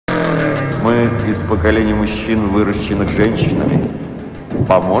из поколений мужчин, выращенных женщинами?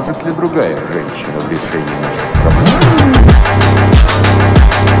 Поможет ли другая женщина в решении наших проблем?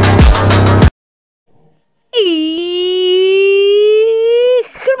 Y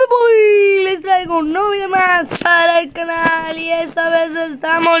les traigo un nuevo video más para el canal. Y esta vez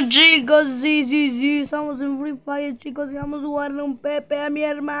estamos, chicos, sí, estamos en Free Fire, chicos. Y vamos a jugarle un PP a mi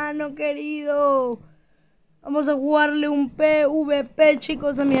hermano querido. Vamos a jugarle un PvP,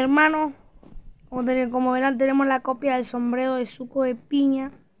 chicos, a mi hermano. Como verán, tenemos la copia del sombrero de suco de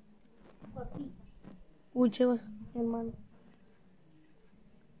piña. Uy, chicos, mi hermano.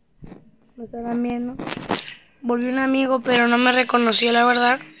 Me estarán viendo. Volví un amigo, pero no me reconoció, la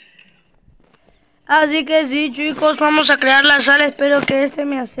verdad. Así que sí, chicos, vamos a crear la sala. Espero que este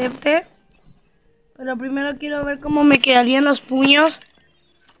me acepte. Pero primero quiero ver cómo me quedarían los puños.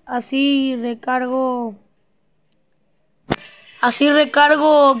 Así recargo,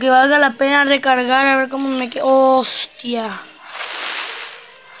 que valga la pena recargar. A ver cómo me queda. ¡Hostia!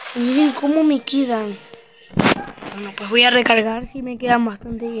 Miren cómo me quedan. Bueno, pues voy a recargar. Sí, me quedan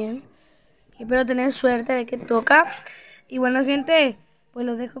bastante bien. Espero tener suerte, a ver qué toca. Y bueno, gente, pues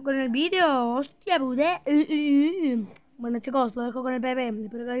los dejo con el vídeo. Hostia, budé. Bueno, chicos, los dejo con el bebé.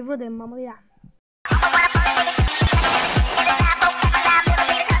 Espero que lo disfruten. Vamos allá.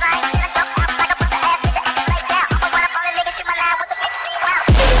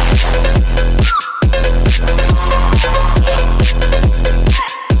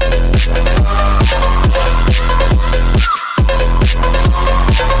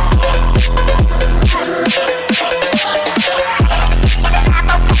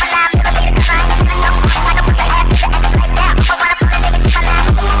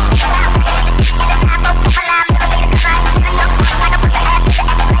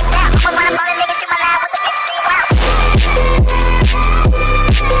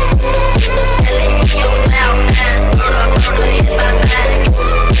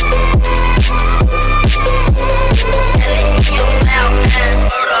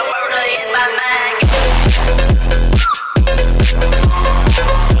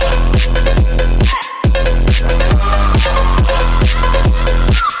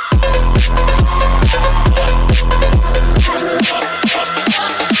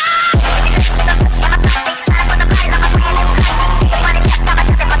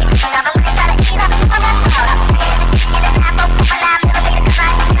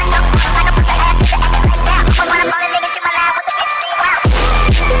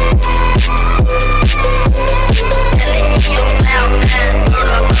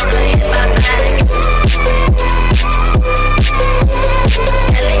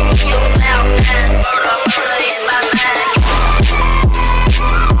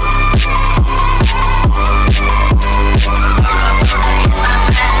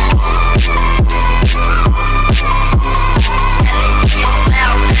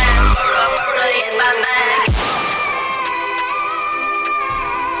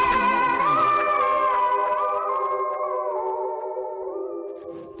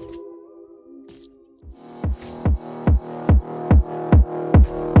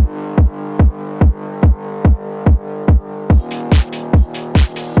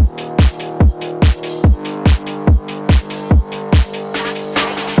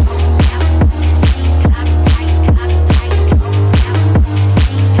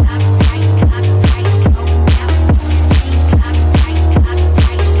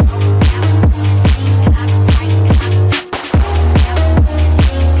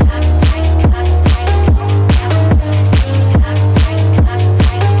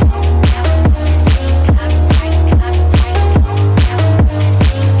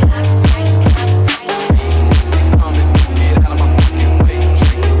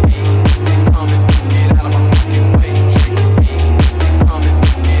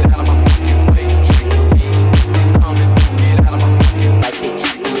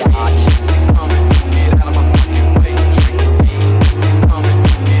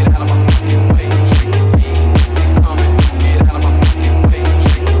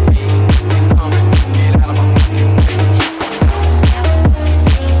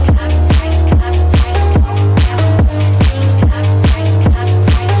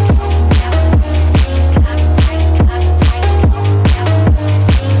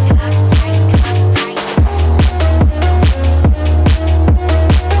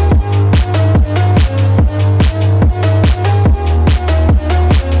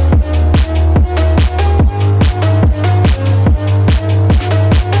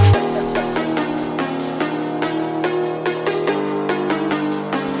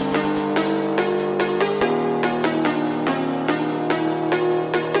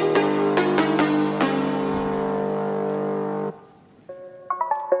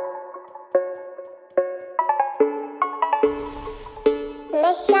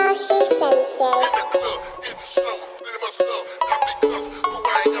 Shashi Sensei. In the club, getting slow, pretty much love. Not because who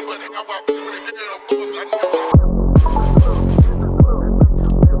I am, but how I feel. Yeah, of course I know.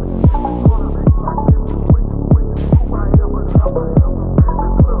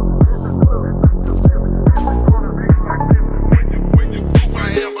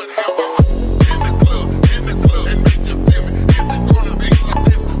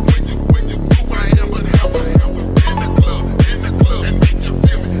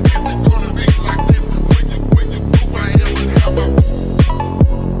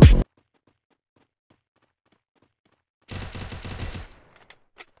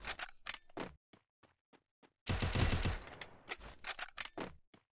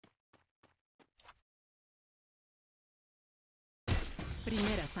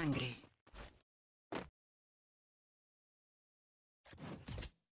 Primera sangre.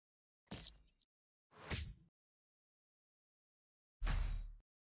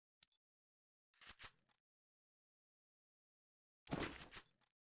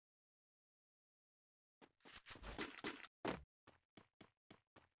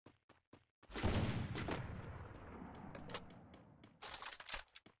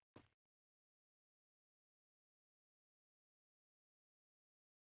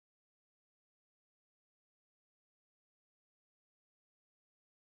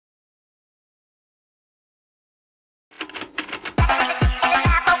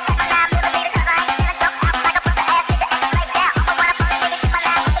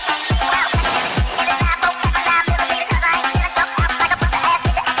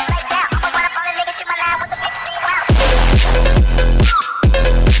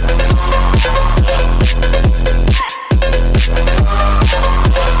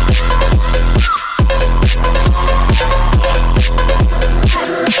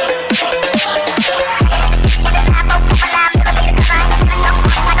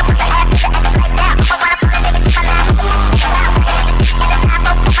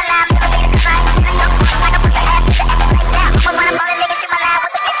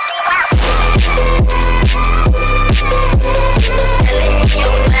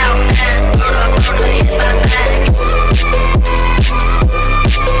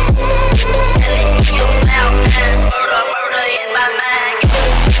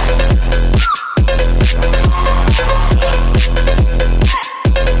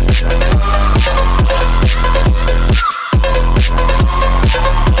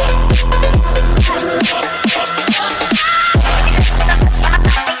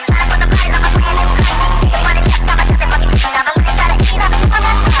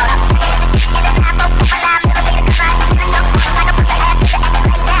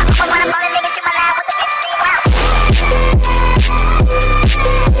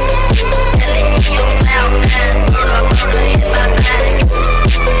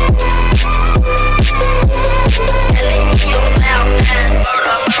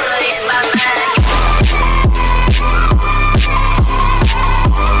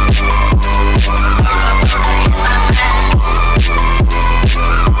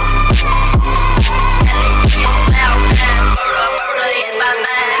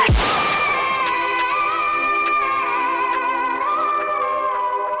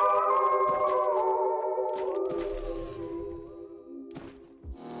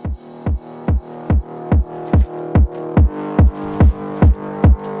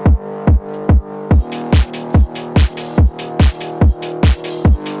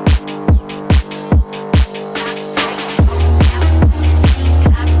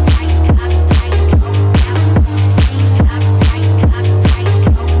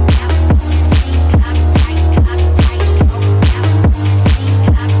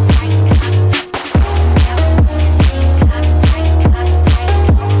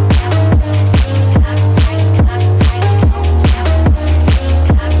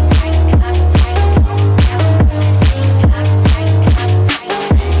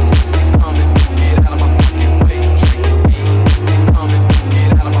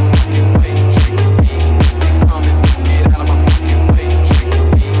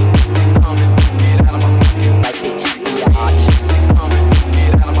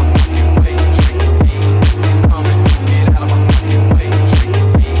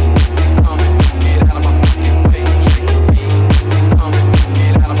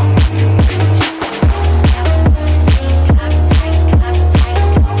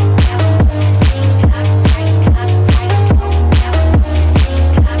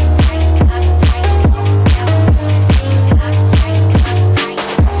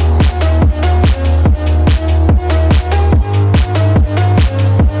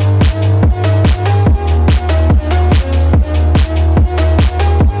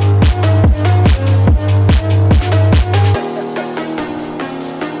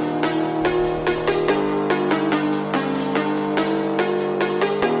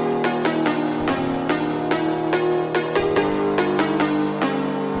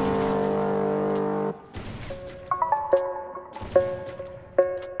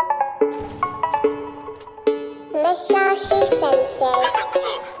 Masashi In Sensei. the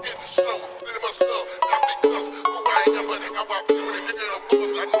club, getting slow, really must love. Not because who I am, but how I feel it. Girl,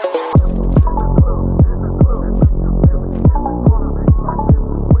 cause I know.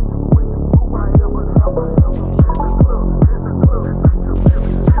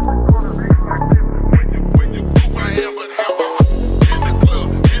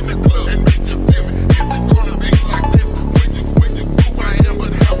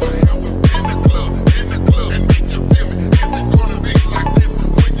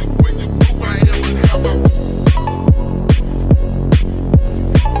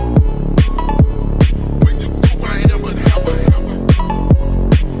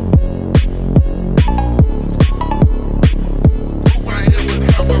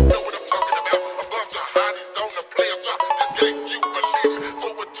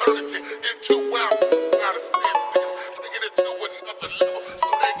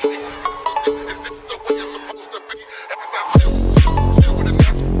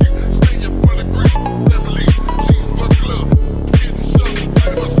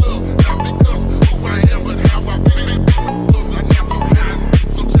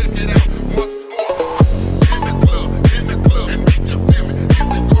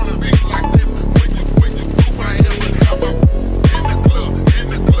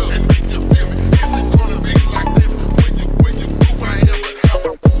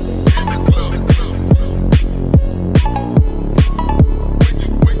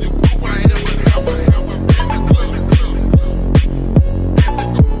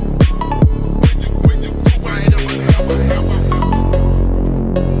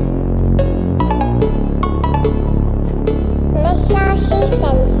 Masashi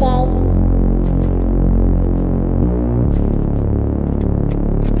Sensei.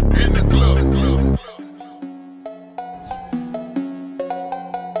 In the club.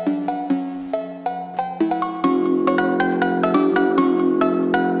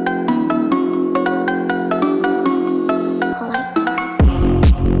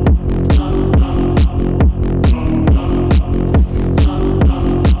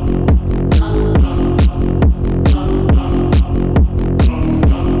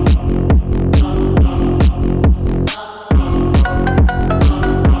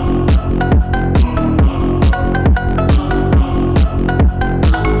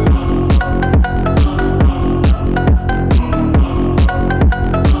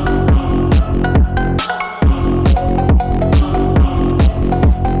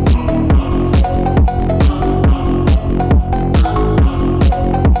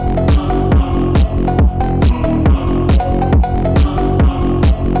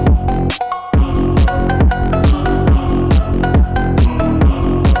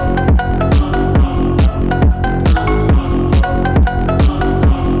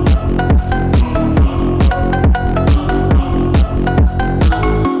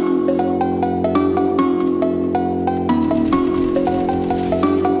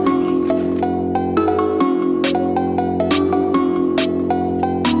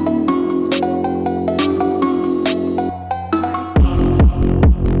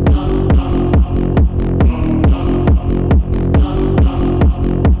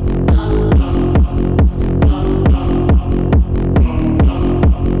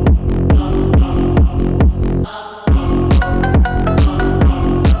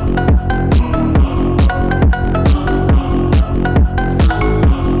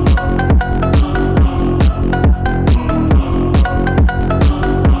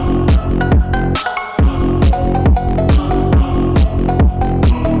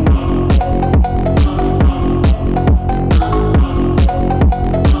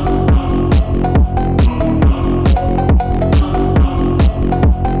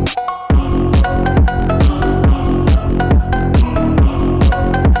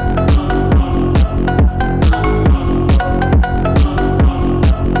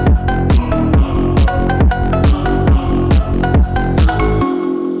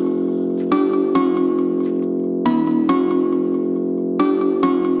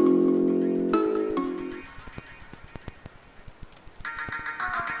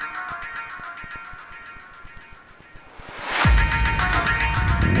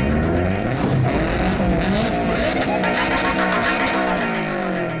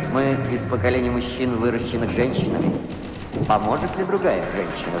 Мы из поколения мужчин, выращенных женщинами. Поможет ли другая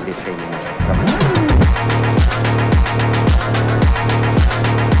женщина в решении наших проблем?